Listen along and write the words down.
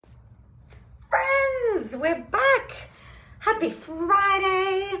loves, we're back. Happy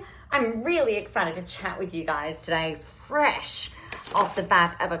Friday. I'm really excited to chat with you guys today, fresh off the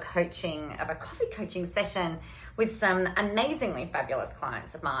back of a coffee coaching session with some amazingly fabulous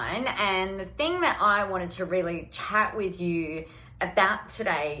clients of mine. And the thing that I wanted to really chat with you about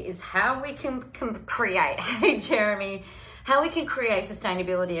today is how we can create, hey Jeremy, how we can create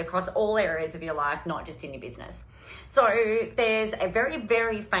sustainability across all areas of your life, not just in your business. So there's a very,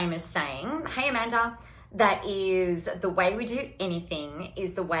 very famous saying, hey Amanda, that is the way we do anything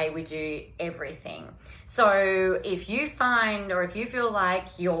is the way we do everything. So if you find, or if you feel like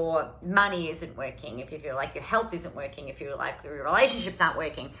your money isn't working, if you feel like your health isn't working, if you feel like your relationships aren't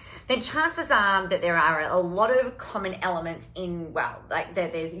working, then chances are that there are a lot of common elements in,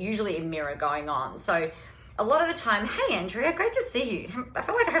 there's usually a mirror going on. So a lot of the time, hey Andrea, great to see you. I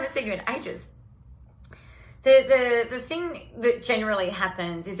feel like I haven't seen you in ages. The thing that generally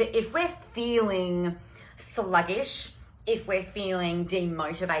happens is that if we're feeling sluggish, if we're feeling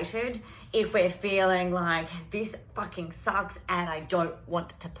demotivated, if we're feeling like this fucking sucks and I don't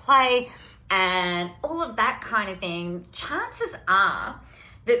want to play and all of that kind of thing, chances are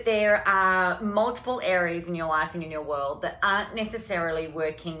that there are multiple areas in your life and in your world that aren't necessarily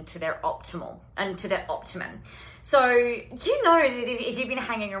working to their optimal and to their optimum. So you know that if you've been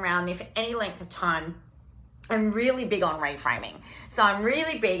hanging around me for any length of time, I'm really big on reframing. So I'm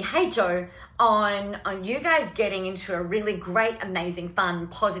really big, hey Joe, on you guys getting into a really great, amazing, fun,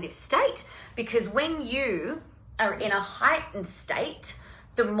 positive state. Because when you are in a heightened state,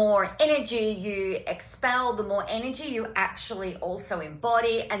 the more energy you expel, the more energy you actually also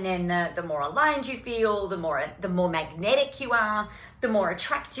embody. And then the more aligned you feel, the more magnetic you are, the more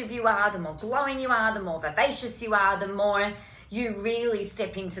attractive you are, the more glowing you are, the more vivacious you are, the more you really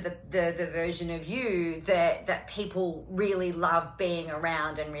step into the version of you that people really love being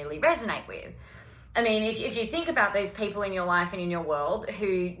around and really resonate with. I mean, if you think about those people in your life and in your world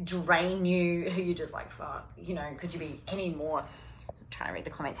who drain you, who you're just like, fuck, could you be any more, I'm trying to read the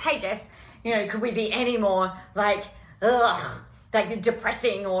comments, hey Jess, could we be any more like, like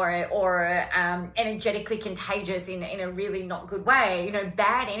depressing or energetically contagious in a really not good way.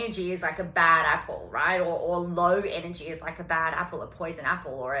 Bad energy is like a bad apple, right? Or low energy is like a bad apple, a poison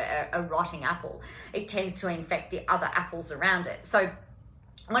apple, or a rotting apple. It tends to infect the other apples around it. So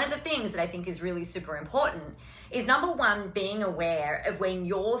one of the things that I think is really super important is, number one, being aware of when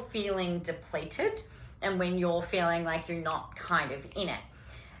you're feeling depleted and when you're feeling like you're not kind of in it.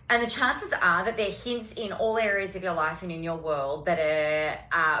 And the chances are that there are hints in all areas of your life and in your world that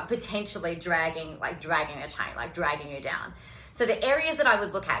are potentially dragging a chain, like dragging you down. So the areas that I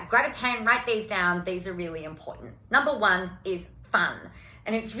would look at, grab a pen, write these down. These are really important. Number one is fun.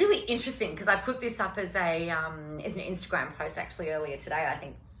 And it's really interesting because I put this up as an Instagram post actually earlier today. I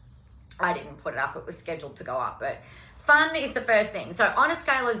think I didn't put it up. It was scheduled to go up, but fun is the first thing. So on a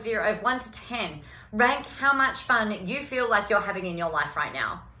scale of 1 to 10, rank how much fun you feel like you're having in your life right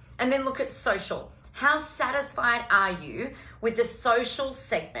now. And then look at social. How satisfied are you with the social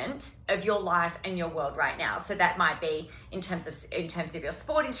segment of your life and your world right now? So that might be in terms of your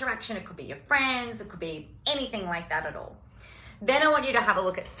sport interaction. It could be your friends. It could be anything like that at all. Then I want you to have a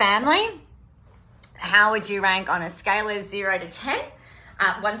look at family. How would you rank on a scale of 0 to 10?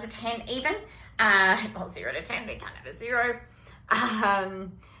 1 to 10 even. Not 0 to 10, we can't have a 0.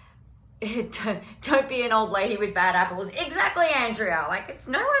 Don't be an old lady with bad apples. Exactly, Andrea. Like, it's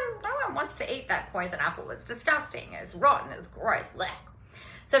no one wants to eat that poison apple. It's disgusting. It's rotten. It's gross. Blech.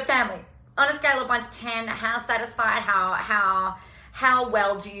 So family, on a scale of 1 to 10, how satisfied, how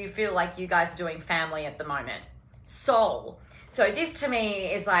well do you feel like you guys are doing family at the moment? Soul. So this to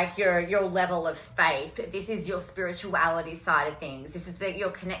me is like your level of faith. This is your spirituality side of things. This is your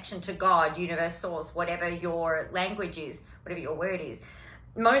connection to God, universe, source, whatever your language is, whatever your word is.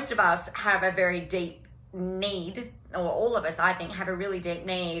 Most of us have a very deep need, or all of us, I think, have a really deep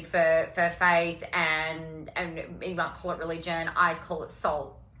need for faith, and you might call it religion. I call it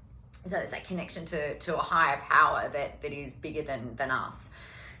soul. So it's that connection to a higher power that is bigger than us.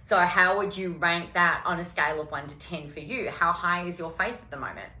 So how would you rank that on a scale of 1 to 10 for you? How high is your faith at the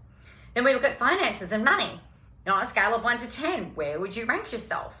moment? Then we look at finances and money. And on a scale of 1 to 10, where would you rank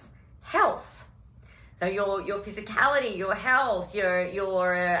yourself? Health. So your physicality, your health, your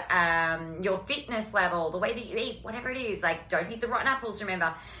fitness level, the way that you eat, whatever it is, like don't eat the rotten apples,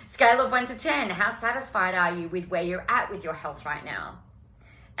 remember. Scale of 1 to 10, how satisfied are you with where you're at with your health right now?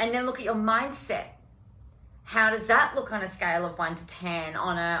 And then look at your mindset. How does that look on a scale of 1 to 10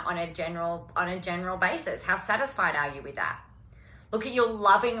 on a general basis? How satisfied are you with that? Look at your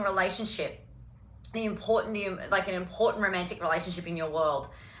loving relationship, an important romantic relationship in your world.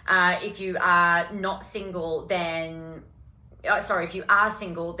 If you are not single, then if you are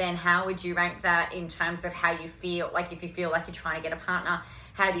single, then how would you rank that in terms of how you feel? Like if you feel like you're trying to get a partner,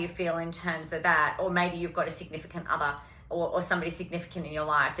 how do you feel in terms of that? Or maybe you've got a significant other or somebody significant in your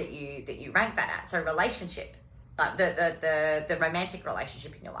life that you rank that at. So relationship, the romantic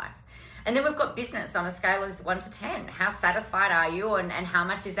relationship in your life. And then we've got business on a scale of 1 to 10. How satisfied are you and how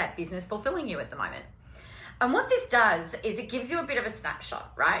much is that business fulfilling you at the moment? And what this does is it gives you a bit of a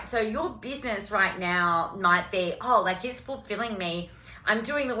snapshot, right? So your business right now might be, it's fulfilling me. I'm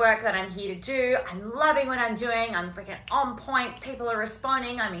doing the work that I'm here to do. I'm loving what I'm doing. I'm freaking on point. People are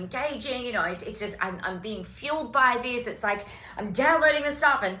responding. I'm engaging. It's just, I'm being fueled by this. It's like I'm downloading the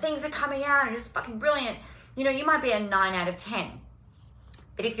stuff and things are coming out and it's fucking brilliant. You might be a 9 out of 10.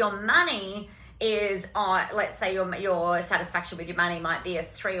 But if your money is, let's say your satisfaction with your money might be a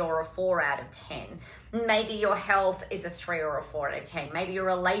 3 or a 4 out of 10. Maybe your health is a 3 or a 4 out of 10. Maybe your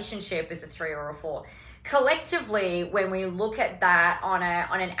relationship is a 3 or a 4. Collectively, when we look at that on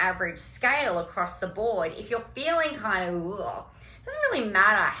an average scale across the board, if you're feeling kind of, it doesn't really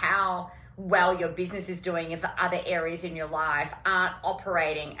matter how well your business is doing if the other areas in your life aren't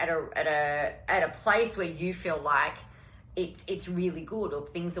operating at a place where you feel like it's really good or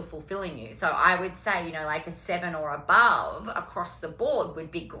things are fulfilling you. So I would say, like a 7 or above across the board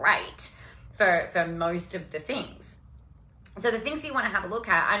would be great for most of the things. So the things you want to have a look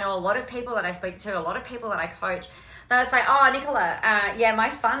at, I know a lot of people that I speak to, a lot of people that I coach, they'll say, Nicola, my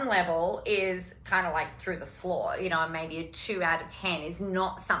fun level is kind of like through the floor. Maybe a 2 out of 10 is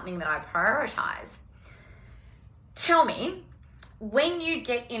not something that I prioritize. Tell me, when you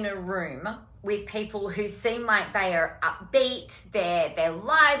get in a room with people who seem like they are upbeat, they're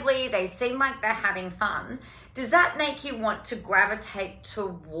lively, they seem like they're having fun, does that make you want to gravitate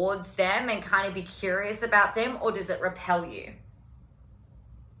towards them and kind of be curious about them, or does it repel you?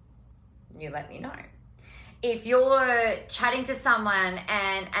 You let me know. If you're chatting to someone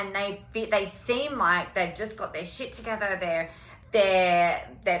and they seem like they've just got their shit together,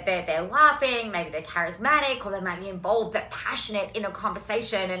 they're laughing, maybe they're charismatic, or they might be involved but passionate in a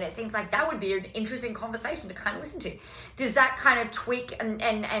conversation, and it seems like that would be an interesting conversation to kind of listen to. Does that kind of tweak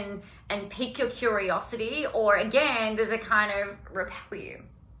and pique your curiosity, or again, does it kind of repel you?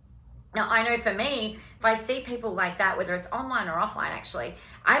 Now, I know for me, if I see people like that, whether it's online or offline, actually,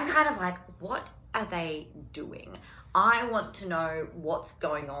 I'm kind of like, what are they doing? I want to know what's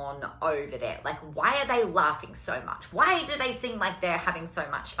going on over there. Like, why are they laughing so much? Why do they seem like they're having so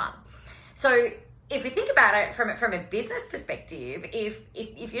much fun? So if we think about it from a business perspective,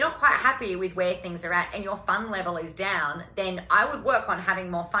 if you're not quite happy with where things are at and your fun level is down, then I would work on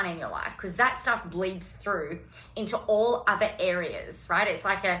having more fun in your life, because that stuff bleeds through into all other areas, right? It's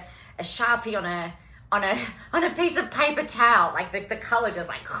like a Sharpie on a piece of paper towel. Like the color just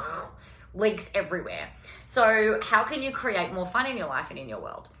like leaks everywhere. So how can you create more fun in your life and in your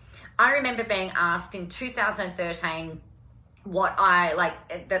world? I remember being asked in 2013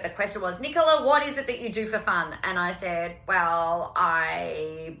 the question was, Nicola, what is it that you do for fun? And I said, well,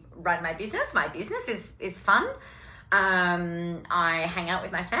 I run my business. My business is fun. I hang out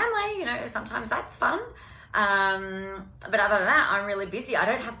with my family, sometimes that's fun. But other than that, I'm really busy. I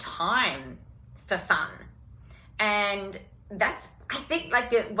don't have time for fun. And that's, I think,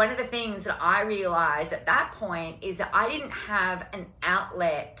 one of the things that I realized at that point is that I didn't have an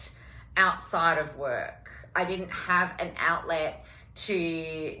outlet outside of work. I didn't have an outlet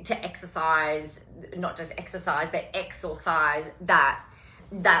to exercise, not just exercise, but exercise that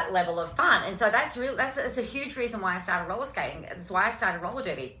level of fun. And so that's a huge reason why I started roller skating. That's why I started roller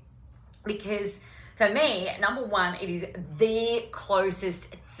derby, because for me, number one, it is the closest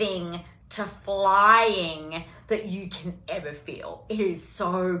thing to flying that you can ever feel. It is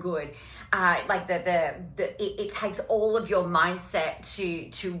so good. It takes all of your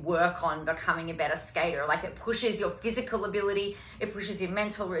mindset to work on becoming a better skater. Like, it pushes your physical ability, it pushes your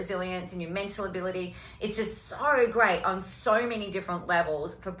mental resilience and your mental ability. It's just so great on so many different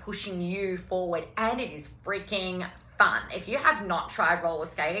levels for pushing you forward, and it is freaking fun. If you have not tried roller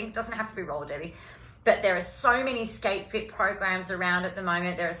skating, it doesn't have to be roller derby, but there are so many skate fit programs around at the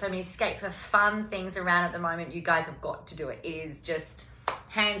moment. There are so many skate for fun things around at the moment. You guys have got to do it. It is just,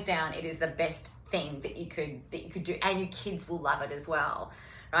 hands down, it is the best thing that you could do, and your kids will love it as well,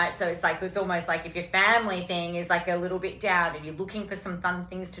 right? So it's almost like if your family thing is like a little bit down and you're looking for some fun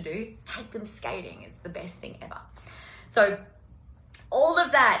things to do, take them skating. It's the best thing ever. So all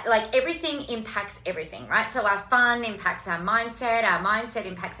of that, like everything impacts everything, right? So our fun impacts our mindset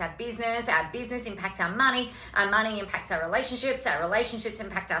impacts our business impacts our money impacts our relationships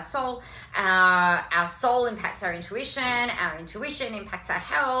impact our soul impacts our intuition impacts our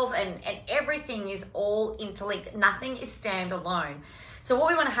health, and everything is all interlinked. Nothing is standalone. So what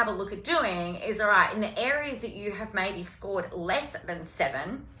we want to have a look at doing is, all right, in the areas that you have maybe scored less than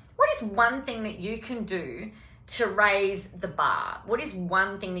 7, what is one thing that you can do to raise the bar? What is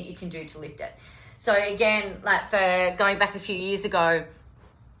one thing that you can do to lift it? So again, like for going back a few years ago,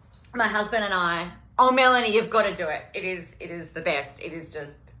 my husband and I, oh, Melanie, you've got to do it. It is the best. It is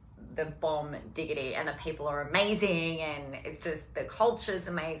just the bomb diggity, and the people are amazing, and it's just, the culture's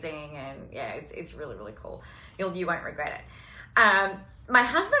amazing, and yeah, it's really, really cool. You won't regret it. My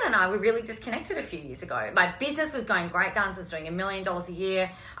husband and I were really disconnected a few years ago. My business was going great guns. I was doing $1 million a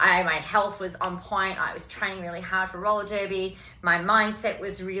year. My health was on point. I was training really hard for roller derby. My mindset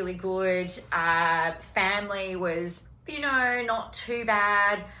was really good. Family was, not too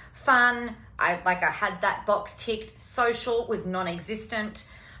bad. Fun. I had that box ticked. Social was non-existent.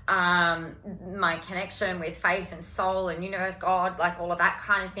 My connection with faith and soul and universe, God, like all of that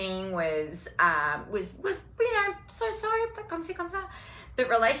kind of thing was so, but comme ci, comme ça. But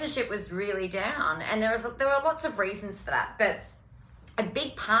relationship was really down, and there were lots of reasons for that. But a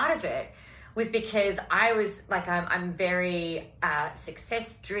big part of it was because I was like, I'm very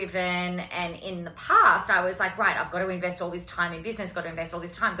success driven, and in the past I was like, right, I've got to invest all this time in business, got to invest all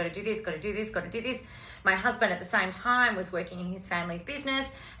this time, got to do this, got to do this, got to do this. My husband at the same time was working in his family's business,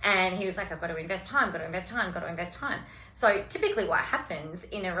 and he was like, I've got to invest time, got to invest time, got to invest time. So typically what happens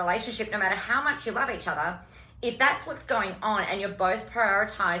in a relationship, no matter how much you love each other, if that's what's going on and you're both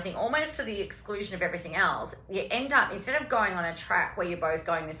prioritizing almost to the exclusion of everything else, you end up, instead of going on a track where you're both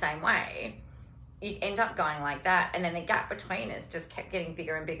going the same way, you end up going like that. And then the gap between us just kept getting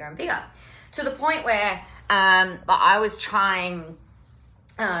bigger and bigger and bigger, to the point where I was trying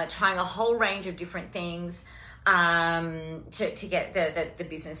a whole range of different things to get the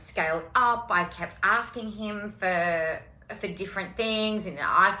business scaled up. I kept asking him for different things, and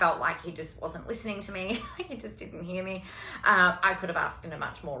I felt like he just wasn't listening to me. He just didn't hear me. I could have asked in a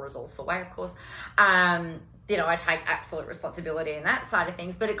much more resourceful way, of course. I take absolute responsibility in that side of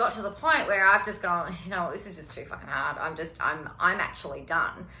things, but it got to the point where I've just gone, this is just too fucking hard. I'm actually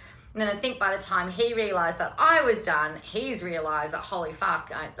done. And then I think by the time he realized that I was done, he's realized that, holy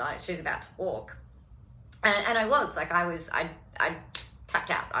fuck, she's about to walk. And I was like, I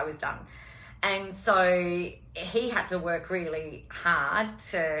tapped out. I was done. And so he had to work really hard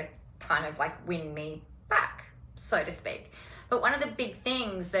to kind of like win me back, so to speak. But one of the big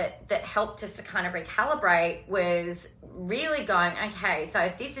things that helped us to kind of recalibrate was really going, okay, so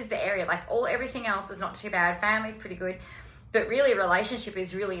if this is the area, like everything else is not too bad, family's pretty good, but really relationship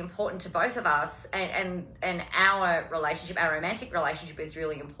is really important to both of us, and our relationship, our romantic relationship is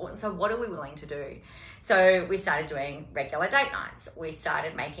really important. So what are we willing to do? So we started doing regular date nights. We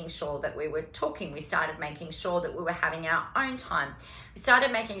started making sure that we were talking. We started making sure that we were having our own time. We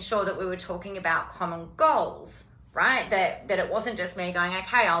started making sure that we were talking about common goals, right? That it wasn't just me going,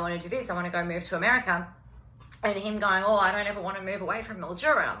 okay, I want to do this. I want to go move to America. And him going, oh, I don't ever want to move away from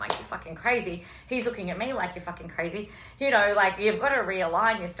Mildura. And I'm like, you're fucking crazy. He's looking at me like you're fucking crazy. Like you've got to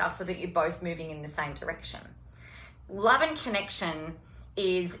realign your stuff so that you're both moving in the same direction. Love and connection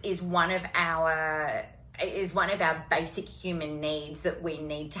is one of our basic human needs that we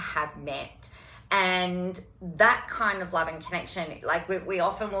need to have met. And that kind of love and connection, like we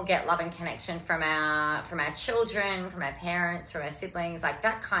often will get love and connection from our children, from our parents, from our siblings, like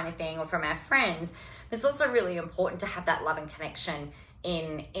that kind of thing, or from our friends. It's also really important to have that love and connection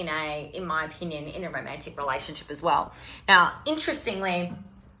in my opinion, in a romantic relationship as well. Now, interestingly,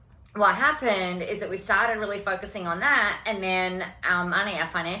 what happened is that we started really focusing on that, and then our money, our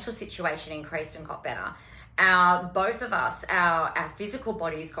financial situation increased and got better. Both of us, our physical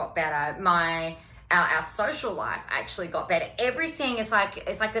bodies got better. Our social life actually got better. Everything is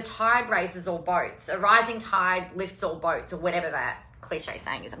it's like the tide raises all boats. A rising tide lifts all boats, or whatever that cliche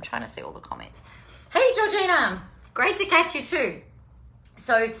saying is. I'm trying to see all the comments. Hey, Georgina, great to catch you too.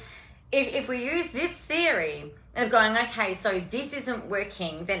 So if we use this theory of going, okay, so this isn't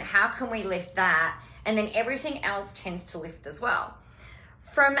working, then how can we lift that? And then everything else tends to lift as well.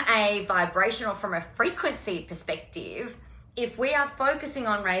 From a vibration or from a frequency perspective, if we are focusing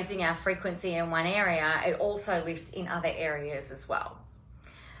on raising our frequency in one area, it also lifts in other areas as well.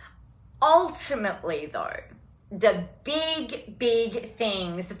 Ultimately, though, the big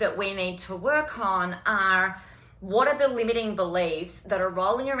things that we need to work on are, what are the limiting beliefs that are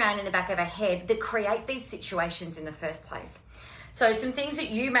rolling around in the back of our head that create these situations in the first place? So some things that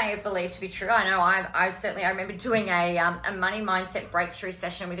you may have believed to be true. I know I remember doing a money mindset breakthrough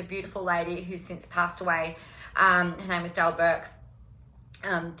session with a beautiful lady who's since passed away. Her name was Dale Burke.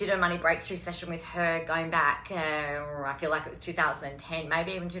 Did a money breakthrough session with her going back, I feel like it was 2010,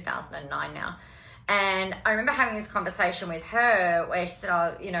 maybe even 2009 now. And I remember having this conversation with her where she said,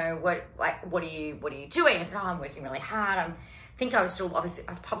 "Oh, you know, what are you doing?" I said, "Oh, I'm working really hard. I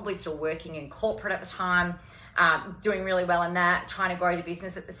was probably still working in corporate at the time, doing really well in that, trying to grow the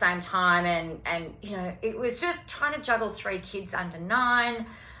business at the same time. And you know, it was just trying to juggle 3 kids under 9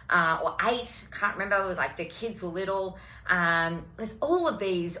 or 8. Can't remember. It was like the kids were little. It was all of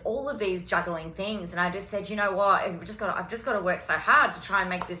these juggling things. And I just said, you know what? I've just got to work so hard to try and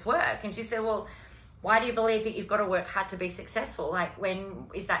make this work. And she said, well, why do you believe that you've got to work hard to be successful? Like, when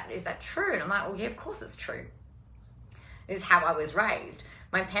is that true? And I'm like, well, yeah, of course it's true. This is how I was raised.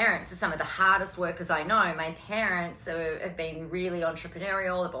 My parents are some of the hardest workers I know. My parents have been really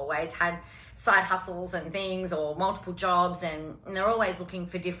entrepreneurial. They've always had side hustles and things, or multiple jobs, and they're always looking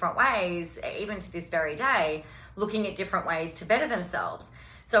for different ways, even to this very day, looking at different ways to better themselves.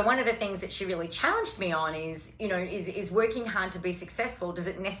 So one of the things that she really challenged me on is, you know, is working hard to be successful. Does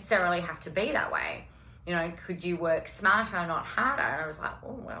it necessarily have to be that way? You know, could you work smarter, not harder? And I was like,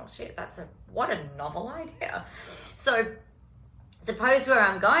 oh, well, shit, what a novel idea. So suppose where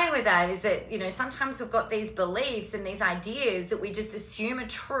I'm going with that is that, you know, sometimes we've got these beliefs and these ideas that we just assume are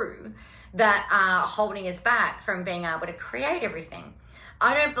true that are holding us back from being able to create everything.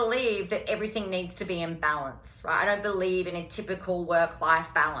 I don't believe that everything needs to be in balance, right? I don't believe in a typical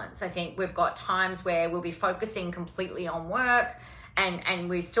work-life balance. I think we've got times where we'll be focusing completely on work and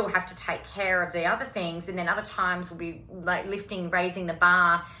we still have to take care of the other things. And then other times we'll be like raising the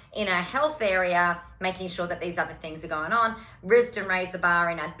bar in our health area, making sure that these other things are going on. Lift and raise the bar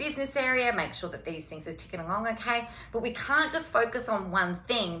in our business area, make sure that these things are ticking along okay. But we can't just focus on one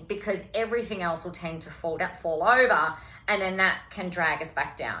thing, because everything else will tend to fall over, and then that can drag us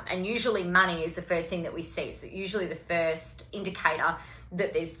back down. And usually money is the first thing that we see. So usually the first indicator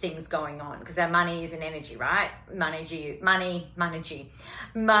that there's things going on, because our money is an energy, right? Money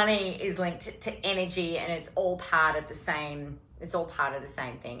is linked to energy, and it's all part of the same. It's all part of the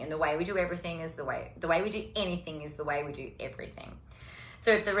same thing. And the way we do everything is the way we do anything is the way we do everything.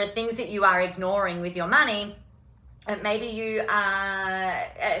 So if there are things that you are ignoring with your money, and maybe you are,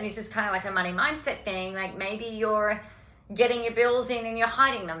 and this is kind of like a money mindset thing, like maybe you're getting your bills in and you're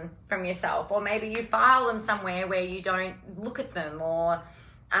hiding them from yourself, or maybe you file them somewhere where you don't look at them, or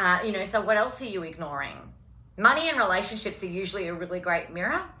you know, so what else are you ignoring? Money and relationships are usually a really great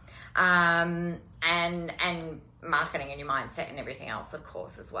mirror, and marketing and your mindset and everything else, of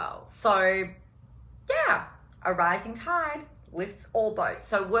course, as well. So yeah, a rising tide lifts all boats.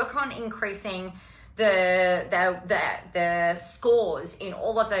 So work on increasing the scores in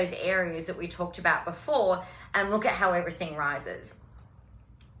all of those areas that we talked about before, and look at how everything rises.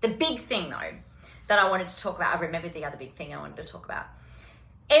 The big thing, though, that I wanted to talk about, I remembered the other big thing I wanted to talk about.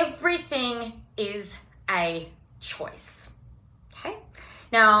 Everything is a choice, okay?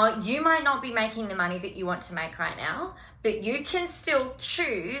 Now, you might not be making the money that you want to make right now, but you can still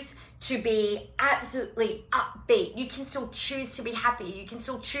choose to be absolutely upbeat. You can still choose to be happy. You can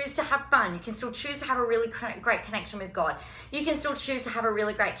still choose to have fun. You can still choose to have a really great connection with God. You can still choose to have a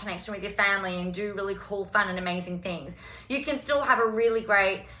really great connection with your family and do really cool, fun, and amazing things. You can still have a really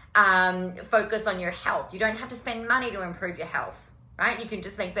great focus on your health. You don't have to spend money to improve your health, right? You can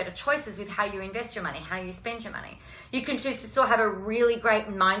just make better choices with how you invest your money, how you spend your money. You can choose to still have a really great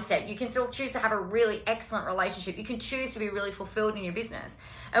mindset. You can still choose to have a really excellent relationship. You can choose to be really fulfilled in your business.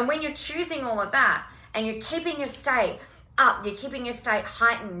 And when you're choosing all of that, and you're keeping your state up, you're keeping your state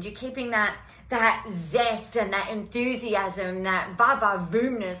heightened, you're keeping that zest and that enthusiasm, that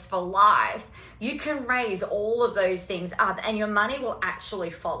va-va-voomness for life, you can raise all of those things up, and your money will actually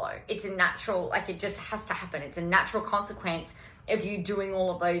follow. It's a natural, like, it just has to happen. It's a natural consequence of you doing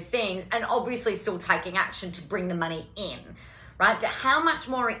all of those things, and obviously still taking action to bring the money in, right? But how much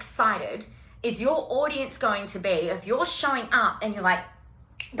more excited is your audience going to be if you're showing up and you're like,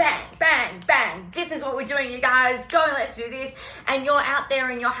 bang, bang, bang, this is what we're doing, you guys, go, let's do this, and you're out there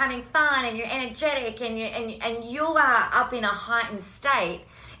and you're having fun and you're energetic and you are up in a heightened state.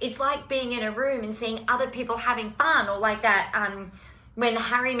 It's like being in a room and seeing other people having fun, or like that when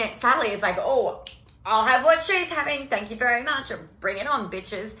Harry met Sally, it's like, oh, I'll have what she's having, thank you very much, or bring it on,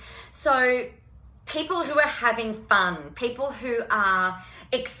 bitches. So people who are having fun, people who are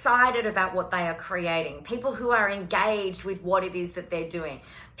excited about what they are creating, people who are engaged with what it is that they're doing,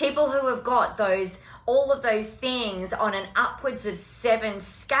 people who have got all of those things on an upwards of 7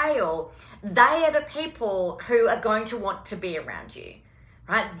 scale, they are the people who are going to want to be around you,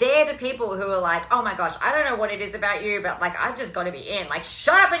 right? They're the people who are like, oh my gosh, I don't know what it is about you, but like, I've just got to be in. Like,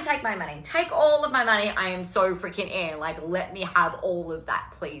 shut up and take my money. Take all of my money. I am so freaking in. Like, let me have all of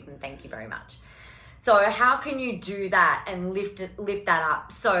that, please, and thank you very much. So how can you do that and lift that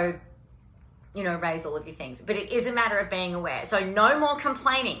up? So, you know, raise all of your things. But it is a matter of being aware. So no more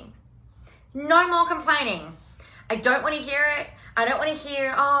complaining. No more complaining. I don't want to hear it. I don't want to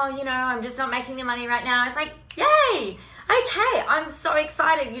hear, oh, you know, I'm just not making the money right now. It's like, yay. Okay, I'm so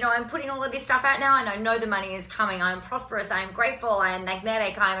excited. You know, I'm putting all of this stuff out now and I know the money is coming. I'm prosperous. I am grateful. I am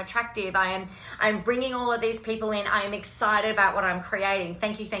magnetic. I am attractive. I'm bringing all of these people in. I am excited about what I'm creating.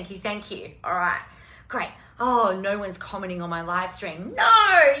 Thank you, thank you, thank you. All right. Great. Oh, no one's commenting on my live stream.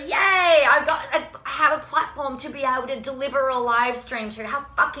 No, yay! I have a platform to be able to deliver a live stream to. How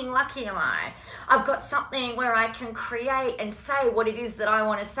fucking lucky am I? I've got something where I can create and say what it is that I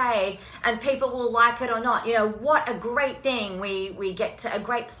want to say, and people will like it or not. You know, what a great thing we get to, a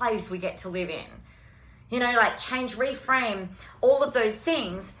great place we get to live in. You know, like change, reframe, all of those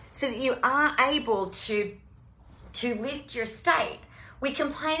things so that you are able to lift your state. We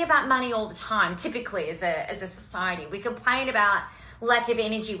complain about money all the time, typically as a society. We complain about lack of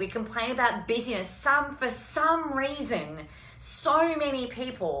energy. We complain about busyness. For some reason, so many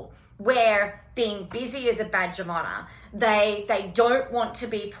people where being busy is a badge of honor. They don't want to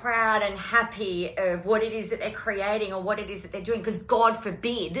be proud and happy of what it is that they're creating or what it is that they're doing. Because God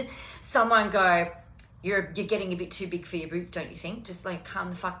forbid someone go, you're getting a bit too big for your boots, don't you think? Just like calm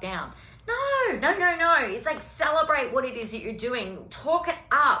the fuck down. No. It's like celebrate what it is that you're doing. Talk it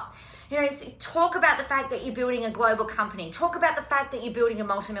up. You know, talk about the fact that you're building a global company. Talk about the fact that you're building a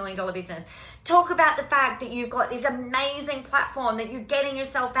multi-million-dollar business. Talk about the fact that you've got this amazing platform, that you're getting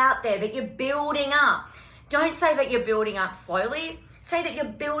yourself out there, that you're building up. Don't say that you're building up slowly. Say that you're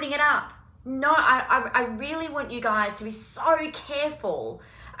building it up. No, I really want you guys to be so careful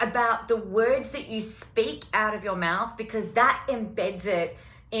about the words that you speak out of your mouth, because that embeds it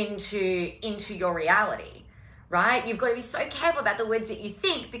into your reality, right? You've got to be so careful about the words that you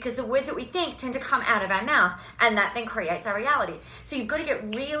think, because the words that we think tend to come out of our mouth, and that then creates our reality. So you've got to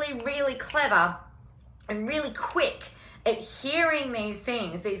get really, really clever and really quick at hearing these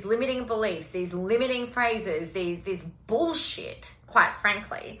things, these limiting beliefs, these limiting phrases, this bullshit, quite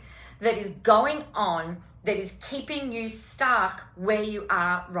frankly, that is going on, that is keeping you stuck where you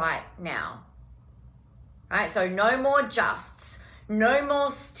are right now, right? So no more justs. No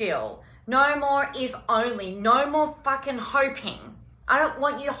more still. No more if only. No more fucking hoping. I don't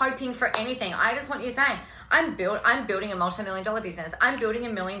want you hoping for anything. I just want you saying, I'm building a multi-million-dollar business. I'm building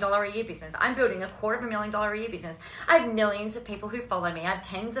 $1 million a year business. I'm building a $250,000 a year business. I have millions of people who follow me. I have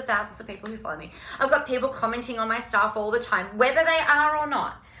tens of thousands of people who follow me. I've got people commenting on my stuff all the time, whether they are or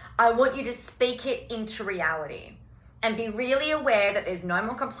not. I want you to speak it into reality and be really aware that there's no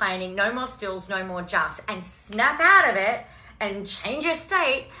more complaining, no more stills, no more just, and snap out of it and change your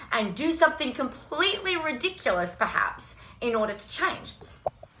state and do something completely ridiculous, perhaps, in order to change.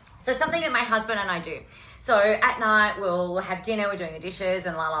 So something that my husband and I do. So at night, we'll have dinner, we're doing the dishes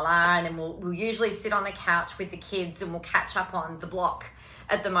and and then we'll usually sit on the couch with the kids and we'll catch up on The Block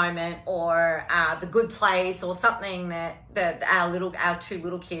at the moment, or The Good Place, or something that our two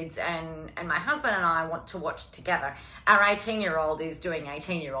little kids and my husband and I want to watch together. Our 18-year-old is doing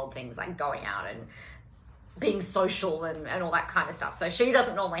 18-year-old things, like going out and being social and all that kind of stuff. So she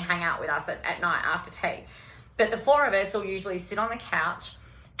doesn't normally hang out with us at night after tea. But the four of us will usually sit on the couch,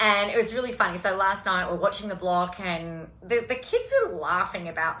 and it was really funny. So last night we're watching The Block, and the kids are laughing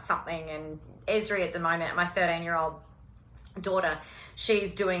about something, and Esri at the moment, my 13-year-old daughter,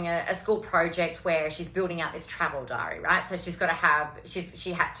 she's doing a school project where she's building out this travel diary, right? So she's got to have,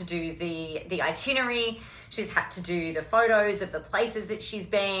 she had to do the itinerary, she's had to do the photos of the places that she's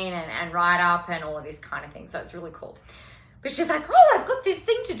been and write up and all of this kind of thing. So it's really cool. But she's like, oh, I've got this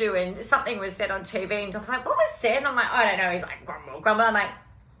thing to do. And something was said on TV, and Tom's like, what was said? And I'm like, I don't know. He's like, grumble. I'm like,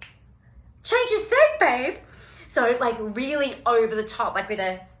 change your state, babe. So like really over the top, like with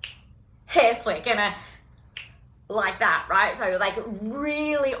a hair flick and a like that, right? So like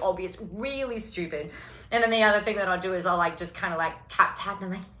really obvious, really stupid. And then the other thing that I'll do is I'll like just kind of like tap and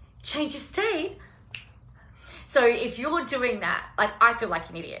I'm like, change your state. So if you're doing that, like I feel like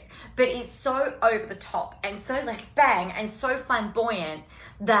an idiot, but it's so over the top and so like bang and so flamboyant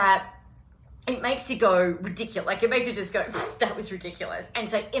that it makes you go ridiculous. Like it makes you just go, that was ridiculous. And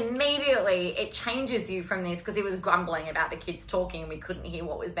so immediately it changes you from this, because he was grumbling about the kids talking and we couldn't hear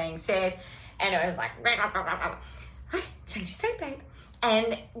what was being said. And it was like, change your state, babe.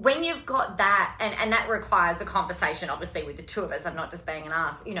 And when you've got that, and that requires a conversation, obviously, with the two of us. I'm not just being an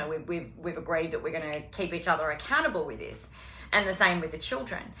ass. You know, we've agreed that we're going to keep each other accountable with this. And the same with the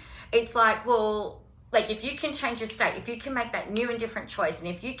children. It's like, well, like if you can change your state, if you can make that new and different choice, and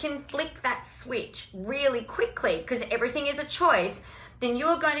if you can flick that switch really quickly, because everything is a choice, then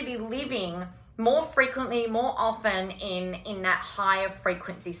you're going to be living more frequently, more often in that higher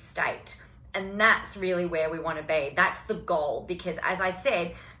frequency state. And that's really where we want to be. That's the goal, because as I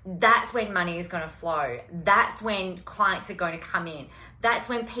said, that's when money is going to flow. That's when clients are going to come in. That's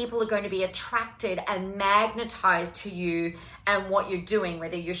when people are going to be attracted and magnetized to you and what you're doing,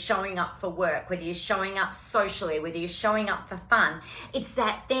 whether you're showing up for work, whether you're showing up socially, whether you're showing up for fun. It's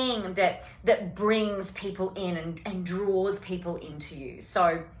that thing that brings people in and draws people into you.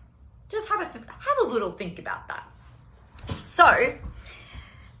 So just have a little think about that. So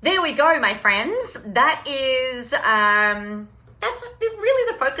there we go, my friends. That is, that's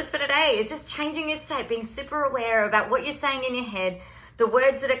really the focus for today, is just changing your state, being super aware about what you're saying in your head, the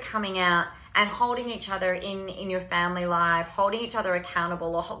words that are coming out, and holding each other in your family life, holding each other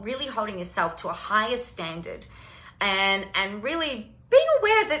accountable, or really holding yourself to a higher standard, and really being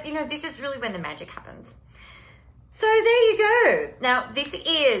aware that, you know, this is really when the magic happens. So there you go. Now, this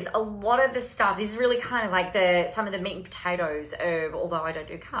is a lot of the stuff. This is really kind of like some of the meat and potatoes of, although I don't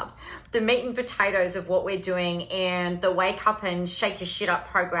do carbs, the meat and potatoes of what we're doing in the Wake Up and Shake Your Shit Up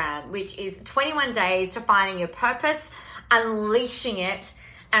program, which is 21 days to finding your purpose, unleashing it,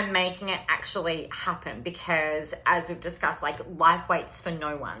 and making it actually happen. Because as we've discussed, like, life waits for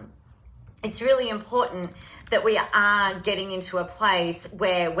no one. It's really important that we are getting into a place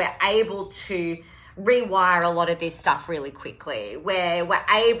where we're able to rewire a lot of this stuff really quickly, where we're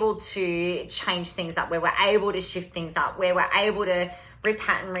able to change things up, where we're able to shift things up, where we're able to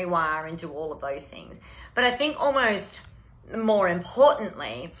repattern, rewire, and do all of those things. But I think almost more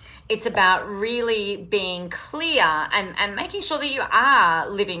importantly, it's about really being clear and making sure that you are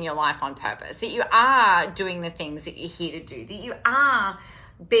living your life on purpose, that you are doing the things that you're here to do, that you are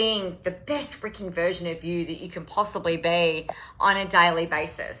being the best freaking version of you that you can possibly be on a daily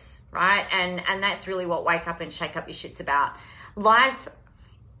basis, right? And that's really what Wake Up and Shake Up Your Shit's about. Life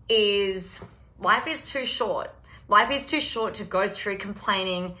is too short. Life is too short to go through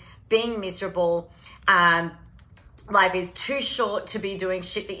complaining, being miserable. Life is too short to be doing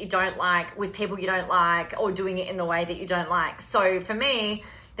shit that you don't like with people you don't like, or doing it in the way that you don't like. So for me,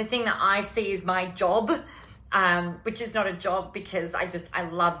 the thing that I see as my job, which is not a job because I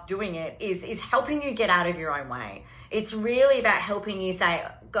love doing it, is helping you get out of your own way. It's really about helping you say,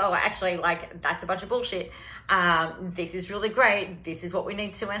 go, actually, like, that's a bunch of bullshit. This is really great. This is what we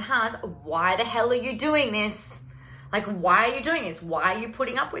need to enhance. Why the hell are you doing this? Like, why are you doing this? Why are you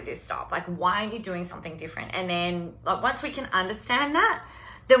putting up with this stuff? Like, why are you doing something different? And then, like, once we can understand that,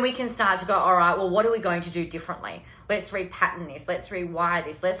 then we can start to go, all right, well, what are we going to do differently? Let's repattern this. Let's rewire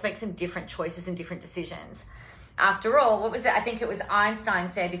this. Let's make some different choices and different decisions. After all, what was it? I think it was Einstein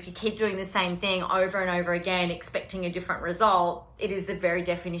said, if you keep doing the same thing over and over again, expecting a different result, it is the very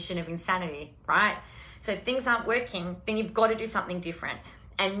definition of insanity, right? So if things aren't working, then you've got to do something different.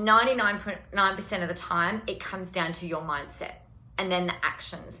 And 99.9% of the time, it comes down to your mindset and then the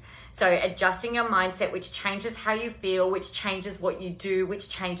actions. So adjusting your mindset, which changes how you feel, which changes what you do, which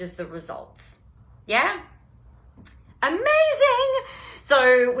changes the results. Yeah? Amazing.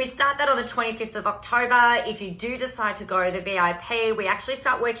 So we start that on the 25th of October. If you do decide to go the VIP, we actually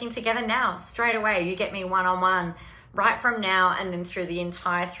start working together now, straight away. You get me one-on-one right from now and then through the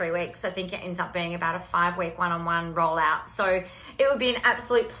entire 3 weeks. I think it ends up being about a 5-week one-on-one rollout. So it would be an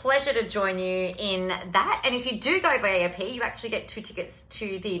absolute pleasure to join you in that. And if you do go VIP, you actually get 2 tickets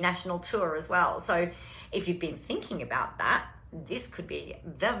to the national tour as well. So if you've been thinking about that, this could be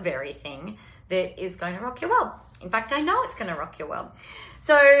the very thing that is going to rock your world. In fact, I know it's going to rock your world.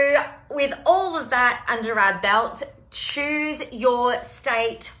 So with all of that under our belts, choose your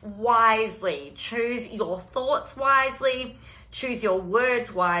state wisely. Choose your thoughts wisely. Choose your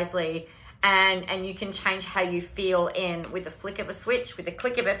words wisely. And you can change how you feel with a flick of a switch, with a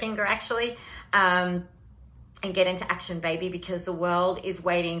click of a finger actually, and get into action, baby, because the world is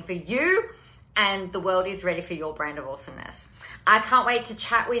waiting for you. And the world is ready for your brand of awesomeness. I can't wait to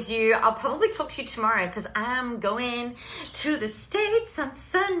chat with you. I'll probably talk to you tomorrow because I'm going to the States on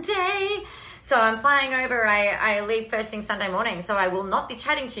Sunday. So I'm flying over. I leave first thing Sunday morning. So I will not be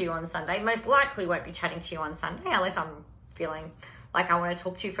chatting to you on Sunday. Most likely won't be chatting to you on Sunday unless I'm feeling like I want to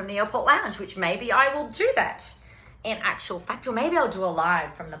talk to you from the airport lounge, which maybe I will do that in actual fact. Or maybe I'll do a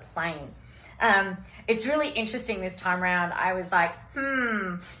live from the plane. It's really interesting this time around. I was like,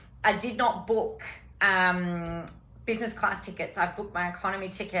 I did not book business class tickets. I've booked my economy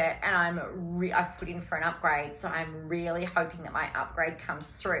ticket, and I've put in for an upgrade. So I'm really hoping that my upgrade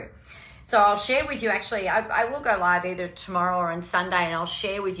comes through. So I'll share with you, actually, I will go live either tomorrow or on Sunday, and I'll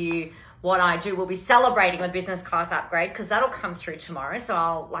share with you what I do. We'll be celebrating the business class upgrade because that'll come through tomorrow. So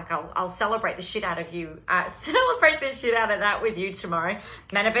I'll celebrate the shit out of you, celebrate the shit out of that with you tomorrow.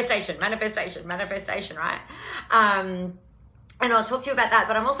 Manifestation, right? And I'll talk to you about that,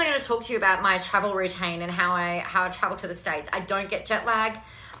 but I'm also going to talk to you about my travel routine and how I travel to the States. I don't get jet lag.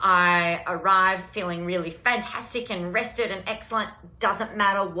 I arrive feeling really fantastic and rested and excellent. Doesn't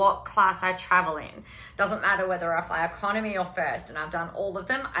matter what class I travel in. Doesn't matter whether I fly economy or first, and I've done all of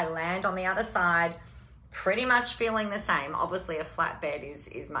them. I land on the other side pretty much feeling the same. Obviously, a flat bed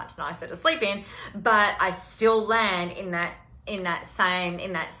is much nicer to sleep in, but I still land in that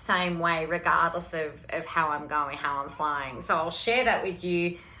same way, regardless of how I'm going, how I'm flying. So I'll share that with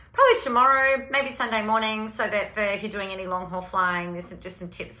you probably tomorrow, maybe Sunday morning, so that if you're doing any long haul flying, there's just some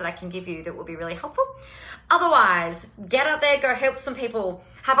tips that I can give you that will be really helpful. Otherwise, get up there, go help some people,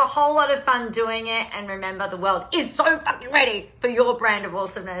 have a whole lot of fun doing it, and remember, the world is so fucking ready for your brand of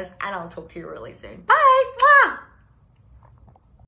awesomeness, and I'll talk to you really soon. Bye! Mwah!